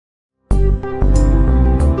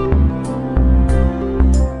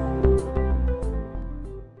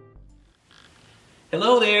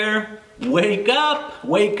Hello there! Wake up!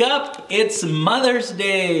 Wake up! It's Mother's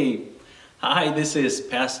Day! Hi, this is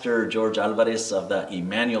Pastor George Alvarez of the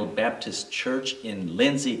Emmanuel Baptist Church in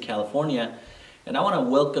Lindsay, California. And I want to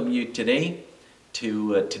welcome you today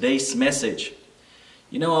to today's message.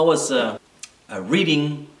 You know, I was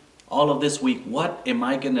reading all of this week, what am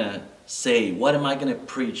I going to say? What am I going to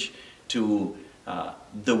preach to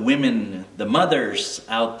the women, the mothers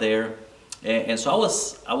out there? And so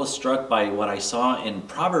I was struck by what I saw in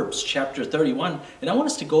Proverbs chapter 31. And I want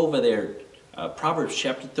us to go over there, Proverbs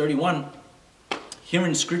chapter 31. Here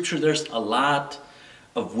in Scripture, there's a lot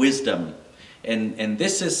of wisdom. And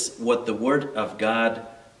this is what the Word of God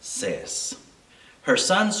says. Her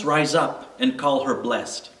sons rise up and call her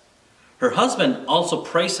blessed. Her husband also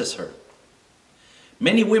praises her.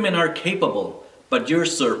 Many women are capable, but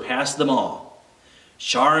yours surpass them all.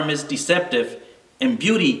 Charm is deceptive, and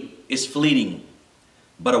beauty is fleeting,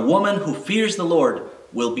 but a woman who fears the Lord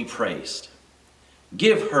will be praised.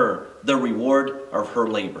 Give her the reward of her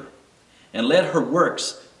labor, and let her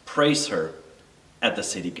works praise her at the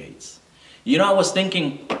city gates. You know, I was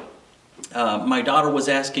thinking, my daughter was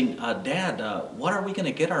asking, Dad, what are we going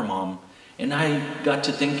to get our mom? And I got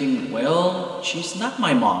to thinking, well, she's not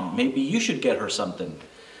my mom. Maybe you should get her something.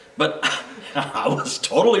 But I was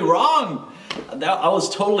totally wrong. I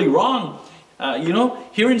was totally wrong. You know,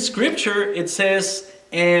 here in Scripture it says,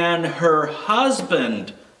 and her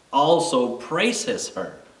husband also praises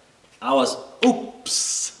her. I was,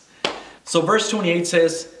 oops. So verse 28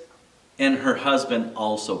 says, and her husband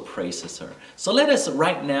also praises her. So let us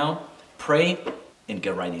right now pray and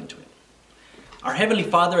get right into it. Our Heavenly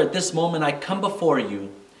Father, at this moment I come before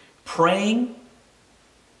you praying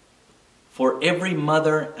for every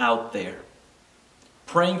mother out there.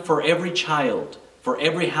 Praying for every child, for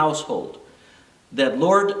every household. That,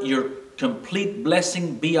 Lord, your complete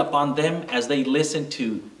blessing be upon them as they listen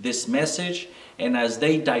to this message and as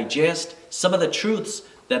they digest some of the truths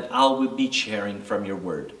that I will be sharing from your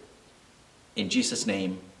word. In Jesus'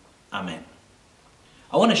 name, amen.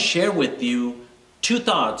 I want to share with you two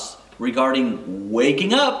thoughts regarding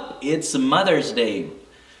waking up. It's Mother's Day.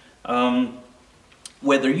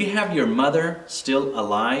 Whether you have your mother still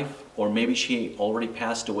alive or maybe she already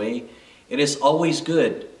passed away, it is always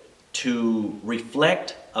good to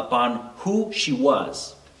reflect upon who she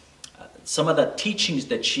was. Some of the teachings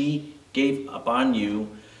that she gave upon you,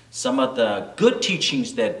 some of the good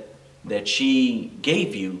teachings that she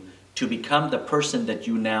gave you to become the person that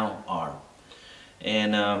you now are.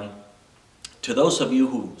 And to those of you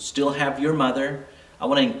who still have your mother, I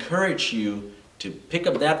want to encourage you to pick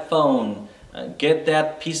up that phone, get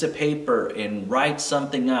that piece of paper and write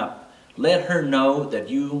something up. Let her know that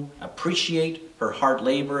you appreciate her hard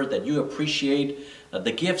labor, that you appreciate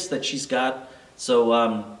the gifts that she's got. So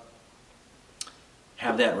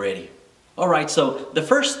have that ready. All right, so the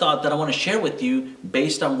first thought that I want to share with you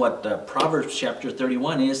based on what Proverbs chapter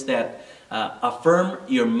 31 is that affirm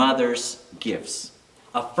your mother's gifts.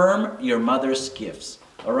 Affirm your mother's gifts.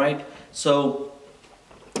 All right, so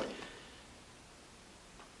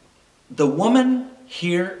the woman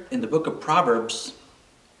here in the book of Proverbs,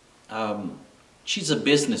 she's a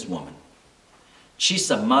businesswoman.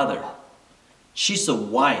 She's a mother. She's a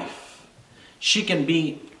wife. She can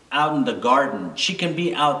be out in the garden. She can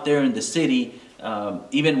be out there in the city,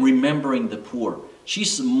 even remembering the poor.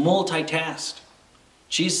 She's multitasked.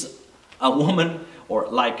 She's a woman, or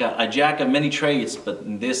like a jack of many trades, but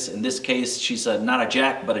in this case, she's not a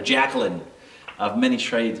jack, but a Jacqueline of many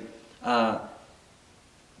trades.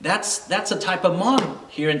 That's a type of mom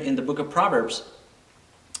here in the book of Proverbs.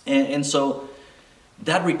 And so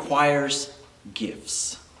that requires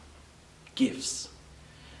gifts. Gifts.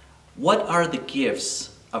 What are the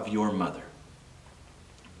gifts of your mother?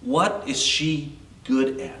 What is she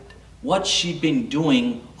good at? What's she been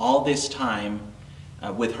doing all this time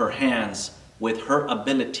with her hands, with her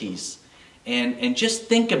abilities? And just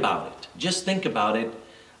think about it. Just think about it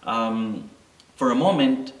for a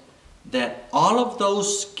moment, that all of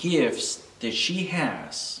those gifts that she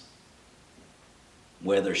has,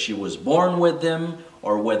 whether she was born with them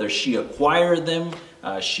or whether she acquired them,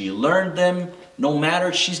 she learned them, no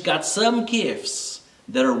matter, she's got some gifts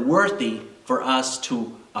that are worthy for us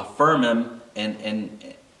to affirm them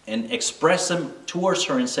and express them towards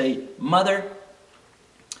her and say, Mother,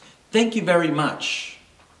 thank you very much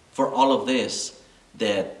for all of this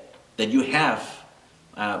that you have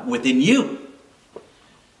within you.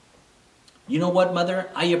 You know what, Mother?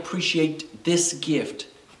 I appreciate this gift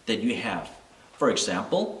that you have. For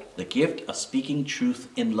example, the gift of speaking truth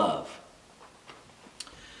in love.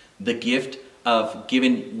 The gift of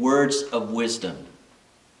giving words of wisdom.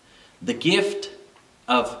 The gift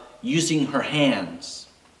of using her hands.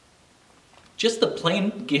 Just the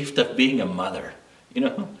plain gift of being a mother, you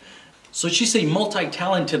know. So she's a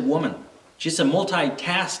multi-talented woman. She's a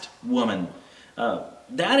multitasked woman.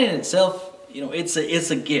 That in itself, you know, it's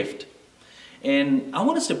a gift. And I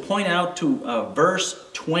want us to point out to verse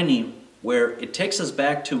 20, where it takes us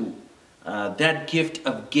back to that gift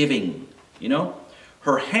of giving. You know,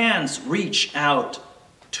 her hands reach out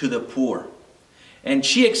to the poor, and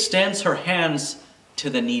she extends her hands to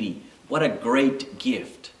the needy. What a great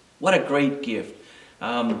gift! What a great gift!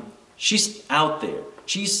 She's out there.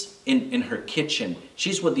 She's in her kitchen.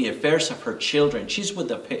 She's with the affairs of her children. She's with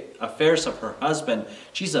the affairs of her husband.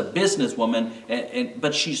 She's a businesswoman,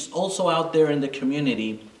 but she's also out there in the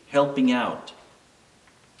community helping out.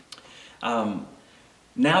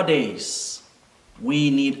 Nowadays, we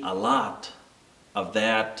need a lot of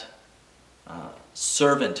that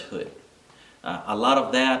servanthood. A lot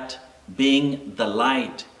of that being the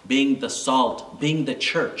light, being the salt, being the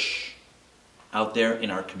church out there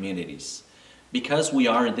in our communities. Because we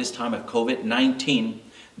are in this time of COVID-19,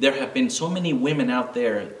 there have been so many women out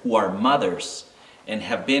there who are mothers and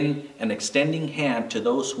have been an extending hand to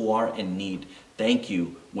those who are in need. Thank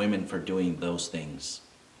you, women, for doing those things.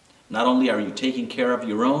 Not only are you taking care of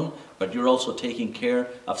your own, but you're also taking care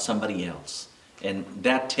of somebody else. And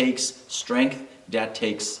that takes strength, that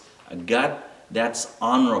takes a gut, that's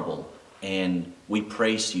honorable, and we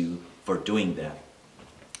praise you for doing that.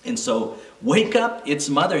 And so, wake up, it's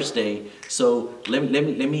Mother's Day. So let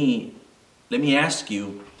me ask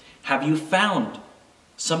you, have you found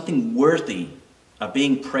something worthy of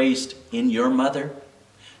being praised in your mother?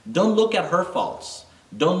 Don't look at her faults.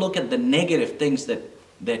 Don't look at the negative things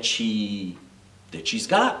that she's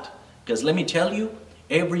got. Because let me tell you,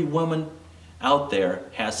 every woman out there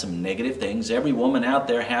has some negative things. Every woman out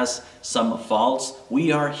there has some faults.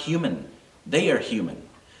 We are human. They are human.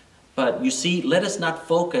 But you see, let us not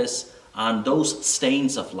focus on those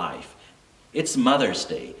stains of life. It's Mother's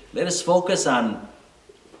Day. Let us focus on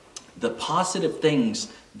the positive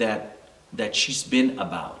things that she's been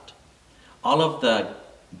about. All of the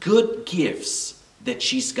good gifts that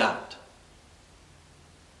she's got.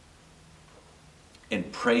 And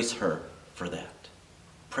praise her for that.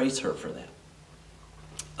 Praise her for that.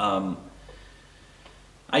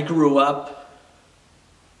 I grew up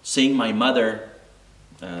seeing my mother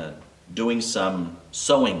doing some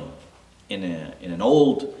sewing in an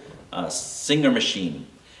old Singer machine,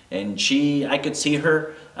 and I could see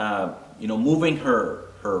her, moving her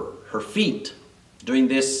feet, doing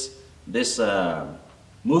this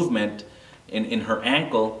movement in her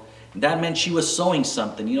ankle. That meant she was sewing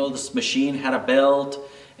something. You know, this machine had a belt,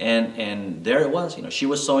 and there it was. You know, she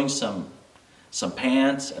was sewing some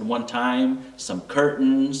pants at one time, some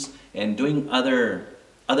curtains, and doing other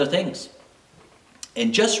things.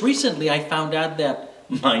 And just recently I found out that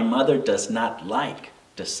my mother does not like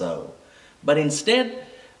to sew. But instead,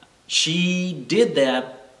 she did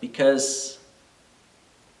that because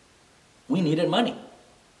we needed money.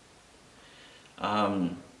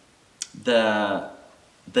 The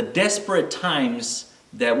desperate times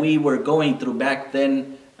that we were going through back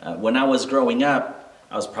then, when I was growing up,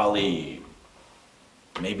 I was probably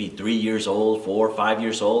maybe 3 years old, 4 or 5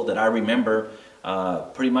 years old, that I remember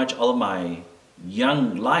pretty much all of my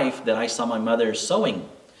young life that I saw my mother sewing.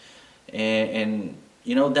 And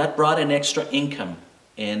you know, that brought an extra income,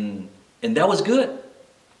 and that was good.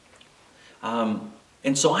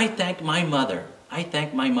 And so I thank my mother. I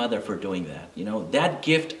thank my mother for doing that. You know, that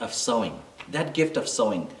gift of sewing. That gift of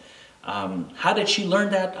sewing. How did she learn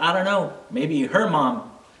that? I don't know. Maybe her mom,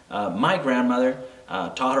 my grandmother,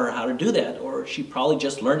 taught her how to do that, or she probably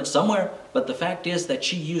just learned it somewhere. But the fact is that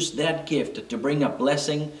she used that gift to bring a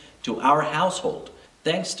blessing to our household,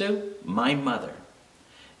 thanks to my mother.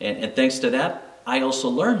 And thanks to that, I also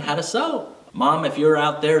learned how to sew. Mom, if you're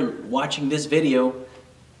out there watching this video,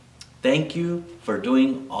 thank you for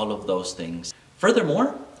doing all of those things.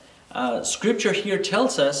 Furthermore, Scripture here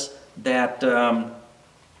tells us that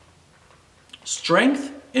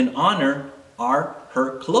strength and honor are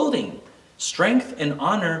her clothing. Strength and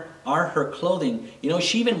honor are her clothing. You know,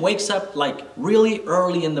 she even wakes up like really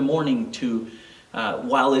early in the morning to,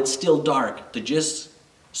 while it's still dark, to just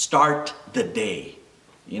start the day.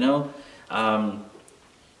 You know,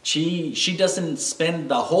 she doesn't spend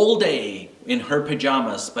the whole day in her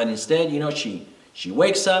pajamas, but instead, you know, she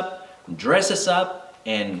wakes up, dresses up,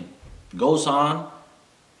 and goes on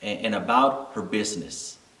and about her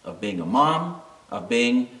business of being a mom, of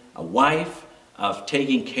being a wife, of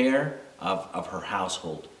taking care of her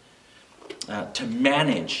household, to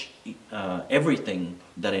manage everything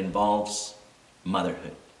that involves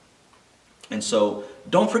motherhood. And so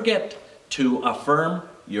don't forget to affirm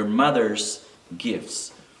your mother's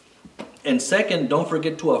gifts. And second, don't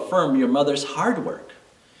forget to affirm your mother's hard work.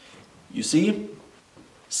 You see,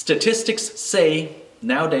 statistics say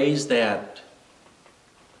nowadays that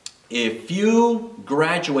if you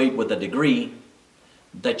graduate with a degree,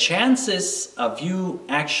 the chances of you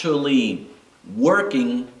actually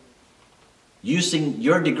working using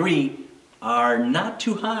your degree are not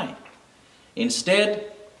too high.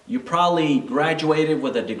 Instead, you probably graduated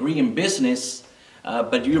with a degree in business,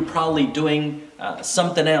 but you're probably doing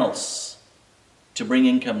something else to bring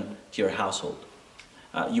income to your household.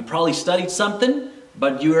 You probably studied something,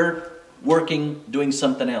 but you're working doing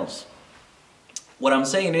something else. What I'm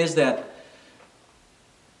saying is that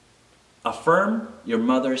affirm your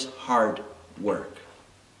mother's hard work.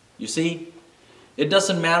 You see, it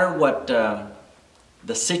doesn't matter what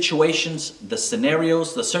the situations, the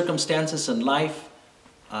scenarios, the circumstances in life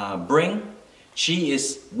bring. She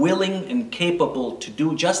is willing and capable to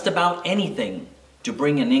do just about anything to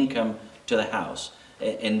bring an income to the house.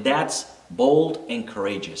 And that's bold and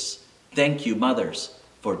courageous. Thank you, mothers,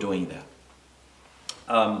 for doing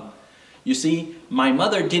that. You see, my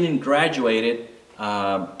mother didn't graduate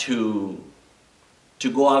to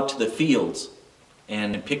go out to the fields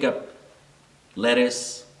and pick up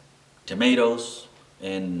lettuce, tomatoes,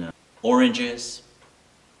 and oranges,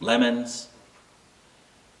 lemons,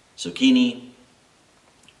 zucchini,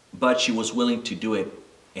 but she was willing to do it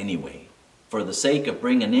anyway, for the sake of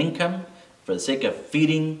bringing income, for the sake of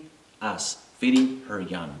feeding us, feeding her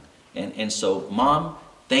young. And so, Mom,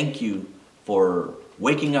 thank you for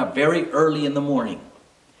waking up very early in the morning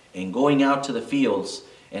and going out to the fields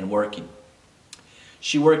and working.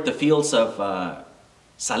 She worked the fields of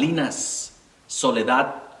Salinas,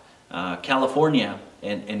 Soledad, California,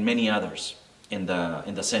 and many others in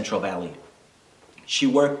the Central Valley. She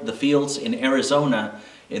worked the fields in Arizona,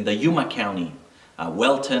 in the Yuma County,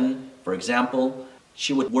 Welton, for example.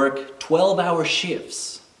 She would work 12-hour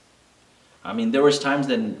shifts. I mean, there was times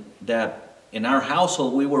that in our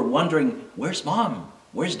household we were wondering, where's Mom?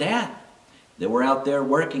 Where's Dad? They were out there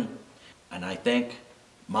working. And I thank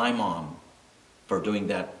my mom for doing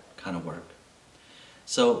that kind of work.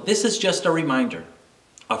 So this is just a reminder.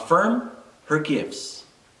 Affirm her gifts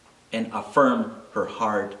and affirm her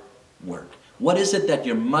hard work. What is it that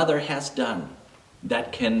your mother has done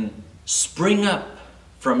that can spring up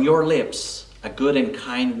from your lips a good and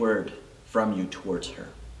kind word from you towards her?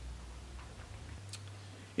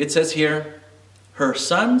 It says here, her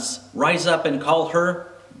sons rise up and call her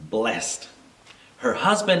blessed. Her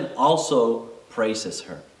husband also praises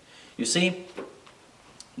her. You see,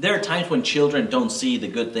 there are times when children don't see the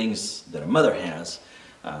good things that a mother has.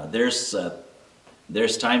 There's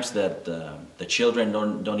times that the children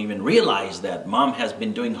don't even realize that Mom has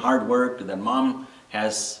been doing hard work, that Mom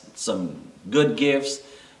has some good gifts.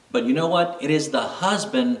 But you know what? It is the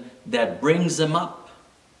husband that brings them up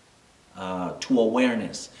to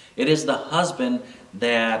awareness. It is the husband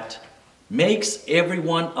that makes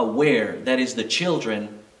everyone aware, that is the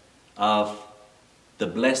children, of the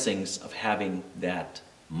blessings of having that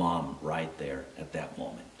mom right there at that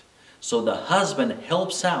moment. So the husband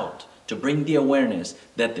helps out to bring the awareness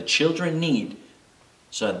that the children need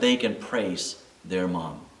so that they can praise their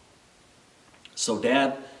mom. So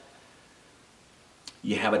Dad,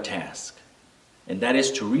 you have a task, and that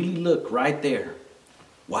is to really look right there.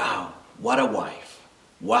 Wow, what a wife.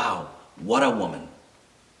 Wow, what a woman.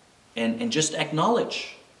 And just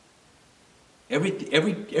acknowledge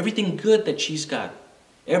everything good that she's got,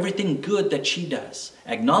 everything good that she does.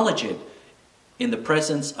 Acknowledge it in the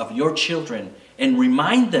presence of your children and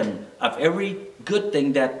remind them of every good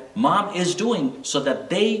thing that Mom is doing so that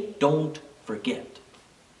they don't forget.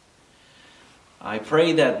 I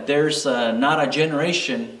pray that there's not a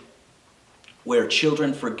generation where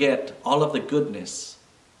children forget all of the goodness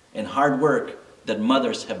and hard work that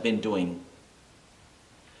mothers have been doing.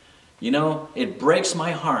 You know, it breaks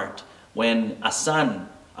my heart when a son,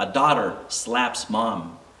 a daughter slaps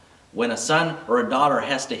Mom. When a son or a daughter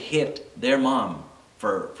has to hit their mom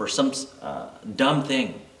for some dumb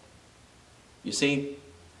thing. You see,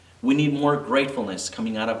 we need more gratefulness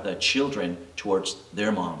coming out of the children towards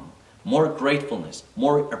their mom. More gratefulness,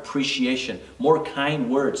 more appreciation, more kind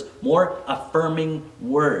words, more affirming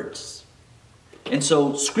words. And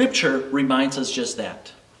so Scripture reminds us just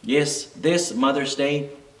that. Yes, this Mother's Day,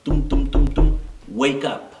 wake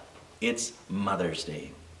up. It's Mother's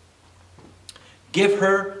Day. Give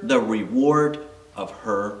her the reward of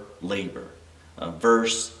her labor.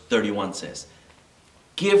 Verse 31 says,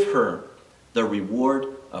 give her the reward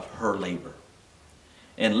of her labor,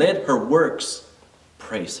 and let her works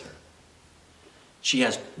praise her. She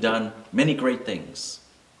has done many great things.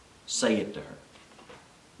 Say it to her.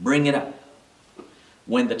 Bring it up.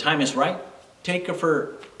 When the time is right, take her for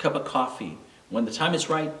a cup of coffee. When the time is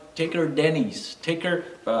right, take her to Denny's. Take her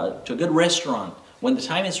to a good restaurant. When the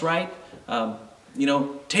time is right,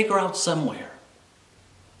 take her out somewhere.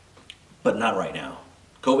 But not right now.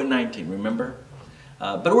 COVID-19, remember?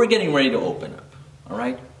 But we're getting ready to open up, all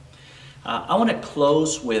right? I want to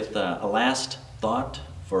close with a last thought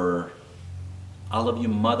for all of you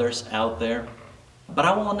mothers out there. But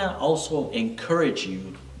I want to also encourage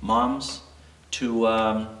you, moms,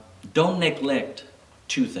 to don't neglect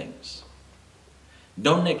two things.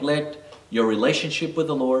 Don't neglect your relationship with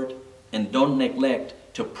the Lord, and don't neglect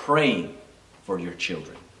to pray for your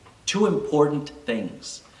children. Two important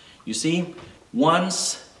things. You see,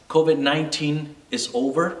 once COVID-19 is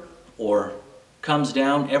over or comes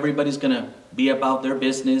down, everybody's going to be about their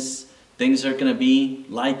business. Things are going to be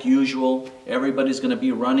like usual. Everybody's going to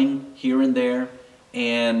be running here and there.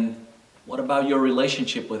 And what about your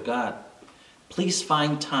relationship with God? Please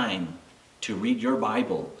find time to read your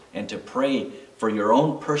Bible and to pray for your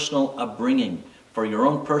own personal upbringing, for your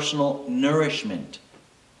own personal nourishment,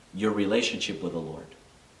 your relationship with the Lord.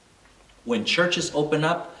 When churches open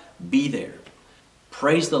up, be there.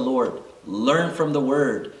 Praise the Lord. Learn from the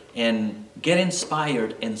Word and get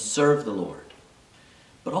inspired and serve the Lord.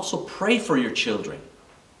 But also pray for your children.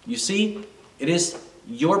 You see, it is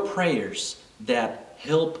your prayers that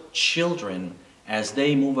help children as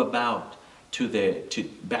they move about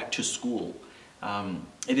back to school.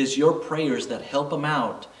 It is your prayers that help them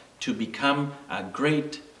out to become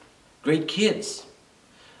great kids.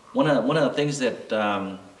 One of the things that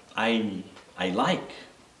I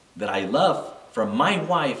love from my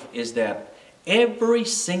wife is that every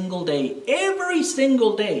single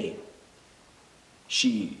day,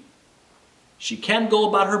 she can't go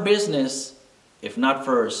about her business if not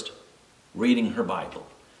first reading her Bible,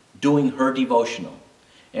 doing her devotional.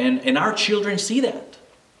 And our children see that.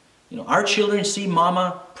 Our children see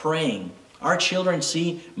Mama praying. Our children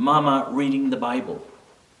see Mama reading the Bible.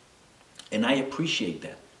 And I appreciate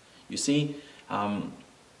that. You see,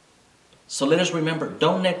 so let us remember,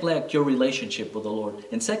 don't neglect your relationship with the Lord.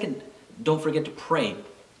 And second, don't forget to pray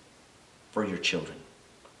for your children.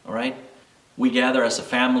 All right? We gather as a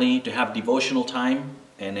family to have devotional time,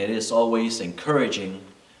 and it is always encouraging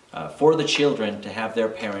for the children to have their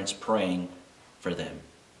parents praying for them.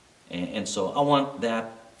 And so I want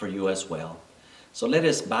that for you as well. So let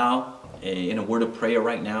us bow in a word of prayer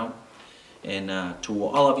right now. And to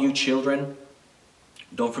all of you children,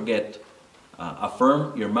 don't forget,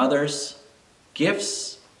 affirm your mother's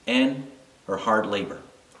gifts and her hard labor.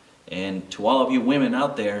 And to all of you women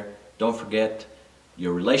out there, don't forget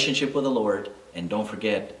your relationship with the Lord, and don't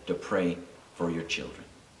forget to pray for your children.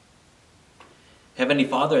 Heavenly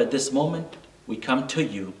Father, at this moment, we come to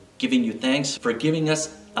you, giving you thanks for giving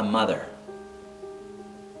us a mother,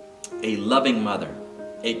 a loving mother,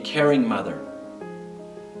 a caring mother.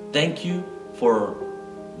 Thank you for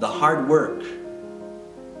the hard work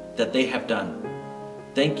that they have done.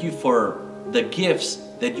 Thank you for the gifts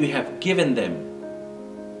that you have given them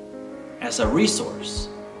as a resource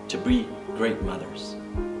to be great mothers.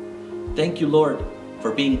 Thank you, Lord,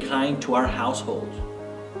 for being kind to our household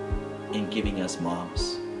and giving us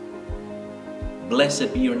moms.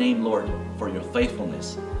 Blessed be your name, Lord, for your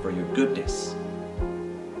faithfulness, for your goodness.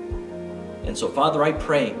 And so, Father, I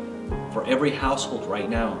pray for every household right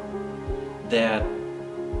now that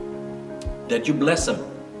you bless them.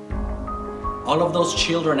 All of those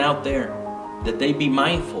children out there, that they be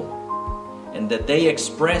mindful and that they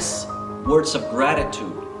express words of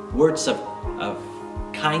gratitude, words of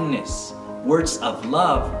kindness, words of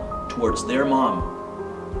love towards their mom.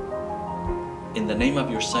 In the name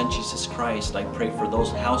of your Son, Jesus Christ, I pray for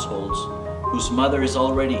those households whose mother is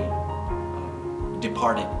already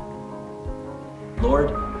departed.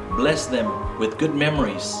 Lord, bless them with good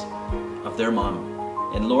memories of their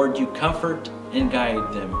mom. And Lord, you comfort and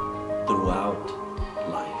guide them throughout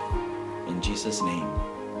life. In Jesus' name,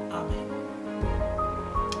 amen.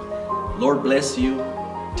 Lord bless you.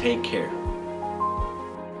 Take care.